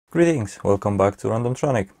Greetings, welcome back to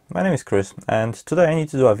Randomtronic. My name is Chris and today I need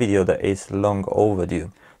to do a video that is long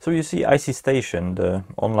overdue. So you see ICStation, the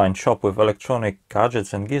online shop with electronic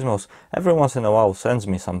gadgets and gizmos, every once in a while sends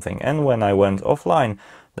me something, and when I went offline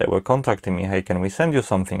they were contacting me, hey, can we send you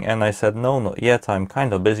something? And I said no, not yet, I'm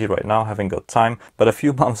kind of busy right now, haven't got time. But a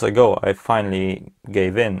few months ago I finally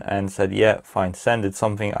gave in and said yeah, fine, send it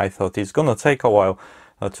something. I thought it's gonna take a while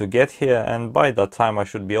to get here, and by that time I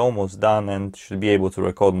should be almost done and should be able to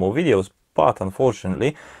record more videos, but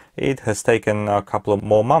unfortunately it has taken a couple of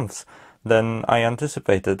more months than I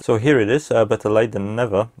anticipated. So here it is, better late than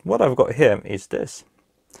never. What I've got here is this,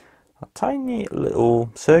 a tiny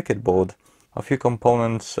little circuit board, a few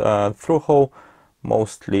components, through hole,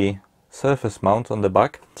 mostly surface mount on the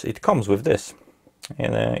back. So it comes with this,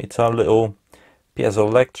 and it's a little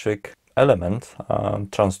piezoelectric element,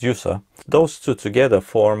 transducer. Those two together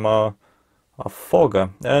form a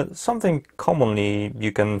fogger, something commonly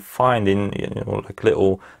you can find in like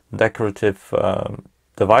little decorative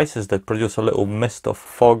devices that produce a little mist of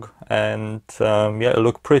fog and yeah,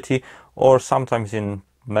 look pretty, or sometimes in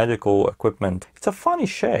medical equipment. It's a funny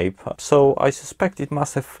shape, so I suspect it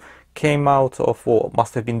must have came out of, or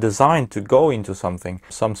must have been designed to go into some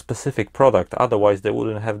specific product, otherwise they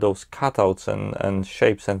wouldn't have those cutouts and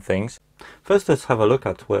shapes and things. First let's have a look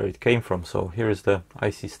at where it came from. So here is the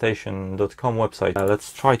ICStation.com website.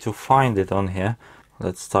 Let's try to find it on here.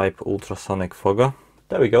 Let's type ultrasonic fogger.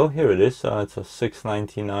 There we go, here it is. It's a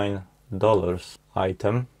 $699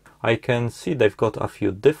 item. I can see they've got a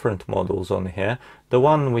few different models on here. The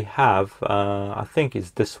one we have, I think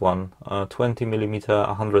is this one, 20mm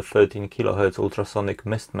 113 kHz ultrasonic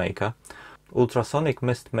mist maker. Ultrasonic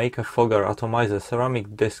mist maker fogger atomizer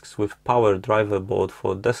ceramic discs with power driver board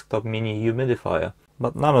for desktop mini humidifier.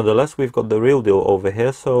 But nonetheless, we've got the real deal over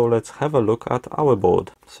here, so let's have a look at our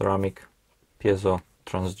board. Ceramic piezo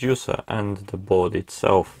transducer and the board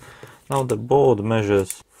itself. Now the board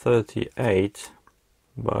measures 38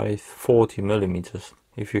 by 40 millimeters.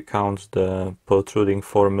 If you count the protruding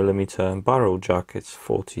 4mm barrel jack, it's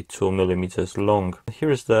 42 millimeters long.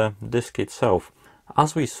 Here is the disc itself.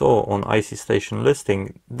 As we saw on ICStation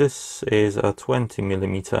listing, this is a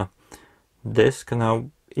 20mm disc. Now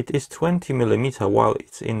it is 20mm while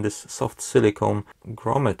it's in this soft silicone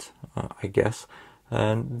grommet, I guess,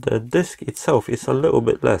 and the disc itself is a little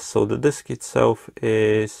bit less. So the disc itself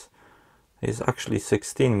is actually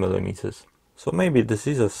 16mm. So maybe this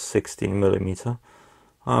is a 16mm.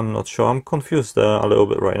 I'm not sure. I'm confused a little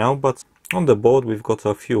bit right now, but on the board we've got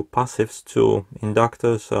a few passives, two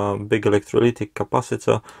inductors, a big electrolytic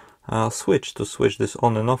capacitor, a switch to switch this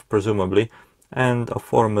on and off presumably, and a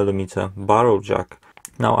 4mm barrel jack.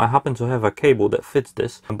 Now I happen to have a cable that fits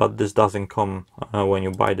this, but this doesn't come, when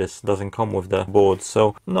you buy this, doesn't come with the board,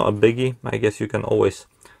 so not a biggie. I guess you can always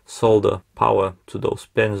solder power to those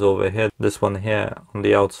pins over here. This one here on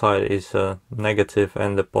the outside is negative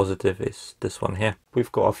and the positive is this one here.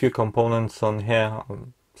 We've got a few components on here,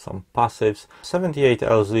 some passives,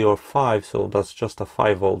 78LZ05, so that's just a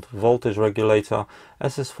 5V voltage regulator,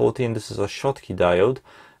 SS14, this is a Schottky diode,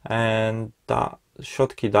 and that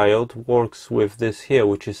Schottky diode works with this here,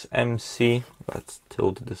 which is MC, let's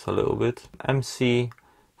tilt this a little bit,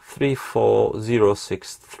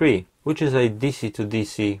 MC34063, which is a DC to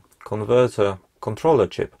DC converter controller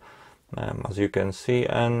chip, as you can see.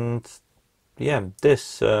 And yeah,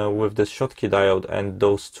 this with this Schottky diode and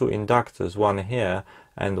those two inductors, one here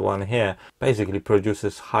and one here, basically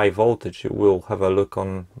produces high voltage. We'll have a look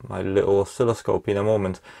on my little oscilloscope in a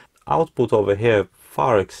moment. Output over here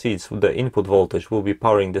far exceeds the input voltage. We'll be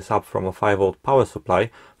powering this up from a 5V power supply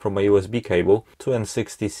from a USB cable,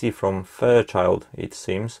 2N60C from Fairchild it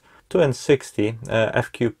seems. 2N60,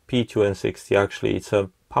 FQP2N60 actually, it's a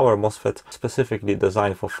power MOSFET specifically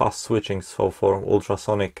designed for fast switching, so for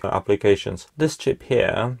ultrasonic applications. This chip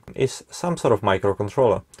here is some sort of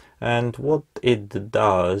microcontroller, and what it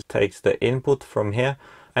does, takes the input from here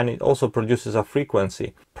and it also produces a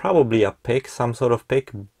frequency, probably a pic, some sort of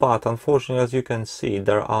pic, but unfortunately, as you can see,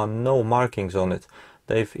 there are no markings on it.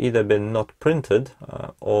 They've either been not printed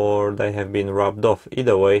or they have been rubbed off.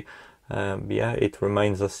 Either way, yeah, it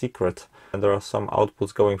remains a secret. And there are some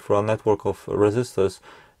outputs going through a network of resistors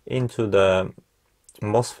into the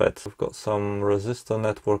MOSFET. We've got some resistor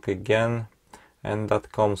network again, and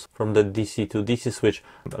that comes from the DC to DC switch.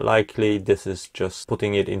 Likely this is just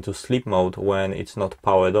putting it into sleep mode when it's not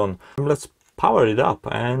powered on. Let's power it up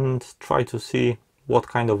and try to see what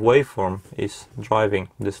kind of waveform is driving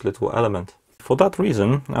this little element. For that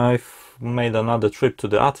reason, I've made another trip to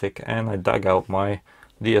the attic and I dug out my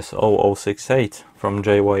DSO 068 from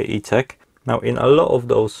JYE Tech. Now, in a lot of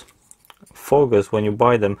those foggers, when you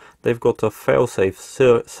buy them, they've got a fail-safe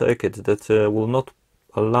circuit that will not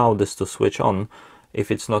allow this to switch on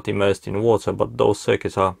if it's not immersed in water, but those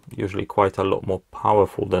circuits are usually quite a lot more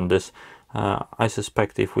powerful than this. I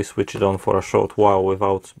suspect if we switch it on for a short while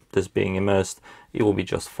without this being immersed, it will be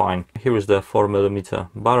just fine. Here is the 4mm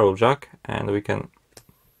barrel jack, and we can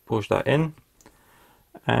push that in,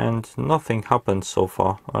 and nothing happened so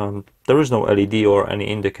far. There is no LED or any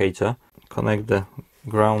indicator. Connect the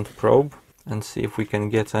ground probe and see if we can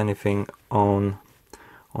get anything on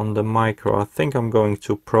the micro. I think I'm going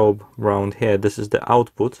to probe around here. This is the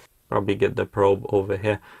output. Probably get the probe over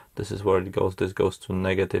here. This is where it goes. This goes to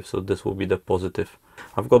negative, so this will be the positive.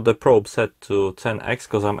 I've got the probe set to 10x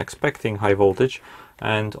because I'm expecting high voltage,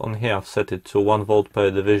 and on here I've set it to 1 volt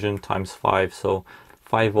per division times 5, so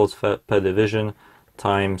 5 volts per division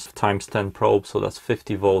times 10 probes, so that's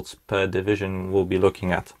 50 volts per division we'll be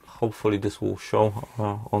looking at. Hopefully this will show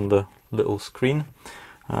on the little screen.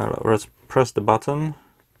 Let's press the button.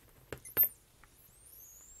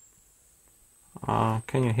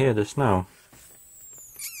 Can you hear this now?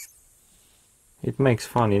 It makes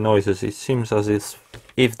funny noises. It seems as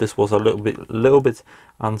if this was a little bit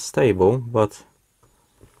unstable, but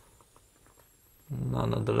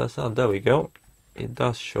nonetheless, there we go. It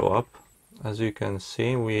does show up. As you can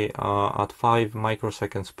see, we are at 5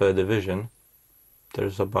 microseconds per division.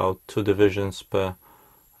 There's about 2 divisions per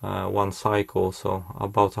 1 cycle, so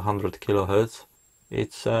about 100 kilohertz.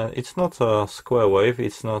 It's not a square wave.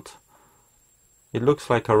 It's not. It looks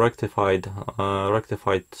like a rectified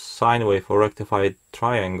sine wave or rectified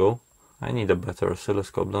triangle. I need a better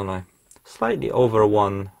oscilloscope, don't I? Slightly over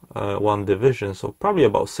one division, so probably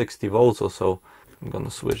about 60 volts or so. I'm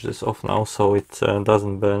gonna switch this off now so it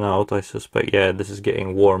doesn't burn out. I suspect, yeah, this is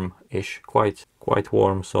getting warm-ish, quite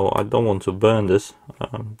warm, so I don't want to burn this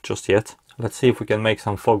just yet. Let's see if we can make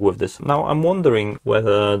some fog with this. Now I'm wondering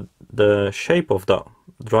whether the shape of that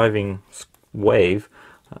driving wave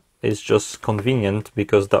is just convenient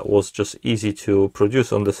because that was just easy to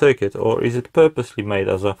produce on the circuit, or is it purposely made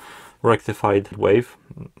as a rectified wave?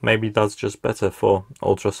 Maybe that's just better for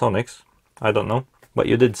ultrasonics, I don't know. But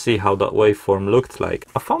you did see how that waveform looked like.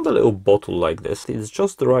 I found a little bottle like this. It's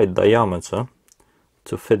just the right diameter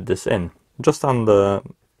to fit this in, just under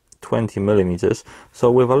 20 millimeters. So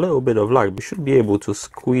with a little bit of luck, we should be able to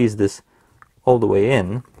squeeze this all the way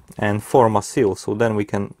in and form a seal, so then we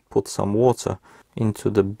can put some water into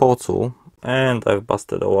the bottle. And I've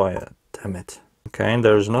busted a wire, damn it. Okay, and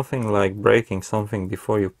there's nothing like breaking something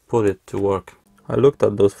before you put it to work. I looked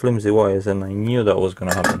at those flimsy wires and I knew that was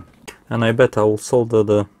gonna happen. And I bet I will solder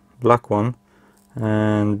the black one,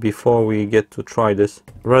 and before we get to try this,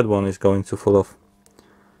 red one is going to fall off.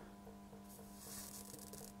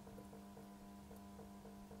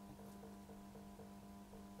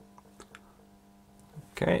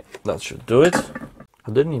 Okay, that should do it.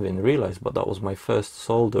 I didn't even realize, but that was my first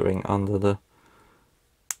soldering under the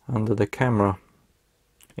camera,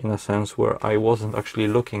 in a sense, where I wasn't actually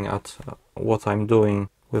looking at what I'm doing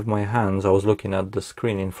with my hands. I was looking at the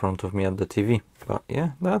screen in front of me at the TV. But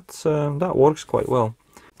yeah, that works quite well.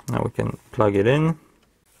 Now we can plug it in.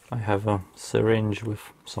 I have a syringe with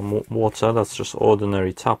some water. That's just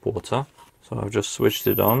ordinary tap water. So I've just switched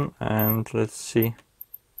it on, and let's see.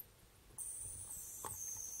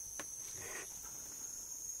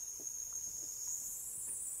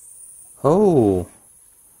 Oh,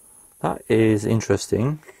 that is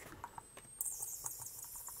interesting.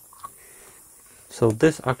 So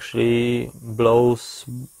this actually blows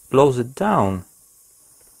it down,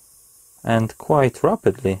 and quite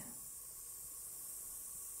rapidly.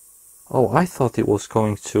 Oh, I thought it was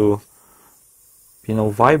going to, you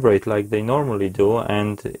know, vibrate like they normally do,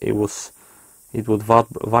 and it would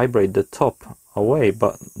vibrate the top away,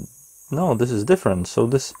 but no, this is different. So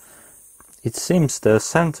this, it seems the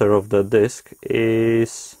center of the disc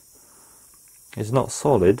is not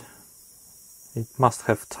solid. It must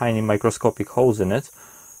have tiny microscopic holes in it,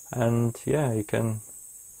 and yeah, you can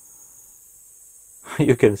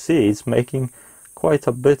see it's making quite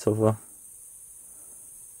a bit of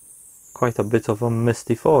a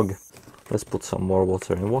misty fog. Let's put some more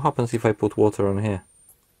water in. What happens if I put water on here?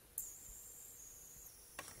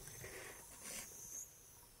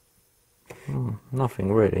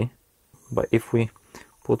 Nothing really. But if we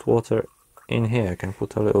put water in here, I can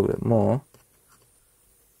put a little bit more.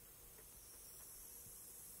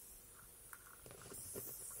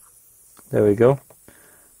 There we go.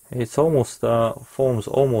 It's almost forms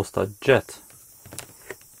almost a jet.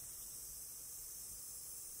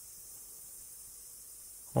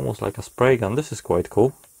 Almost like a spray gun. This is quite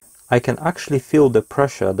cool. I can actually feel the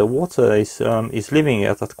pressure. The water is leaving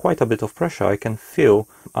it at quite a bit of pressure. I can feel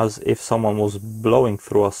as if someone was blowing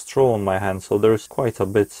through a straw on my hand, so there is quite a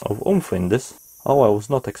bit of oomph in this. Oh, I was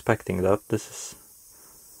not expecting that. This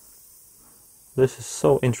is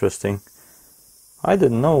so interesting. I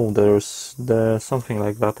didn't know there's something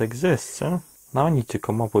like that exists. Huh? Now I need to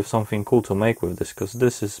come up with something cool to make with this, because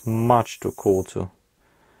this is much too cool to...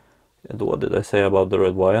 And what did I say about the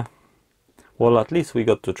red wire? Well, at least we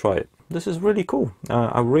got to try it. This is really cool.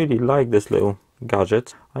 I really like this little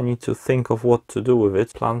gadget. I need to think of what to do with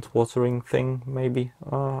it. Plant watering thing, maybe?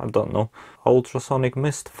 I don't know. Ultrasonic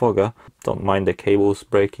mist fogger. Don't mind the cables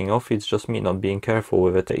breaking off. It's just me not being careful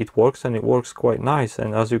with it. It works, and it works quite nice.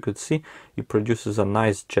 And as you could see, it produces a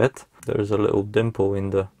nice jet. There's a little dimple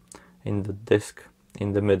in the disc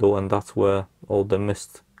in the middle, and that's where all the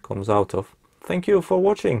mist comes out of. Thank you for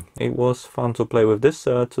watching. It was fun to play with this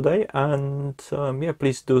today, and yeah,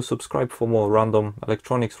 please do subscribe for more random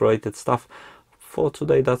electronics related stuff. For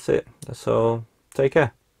today, that's it. So take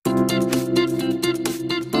care.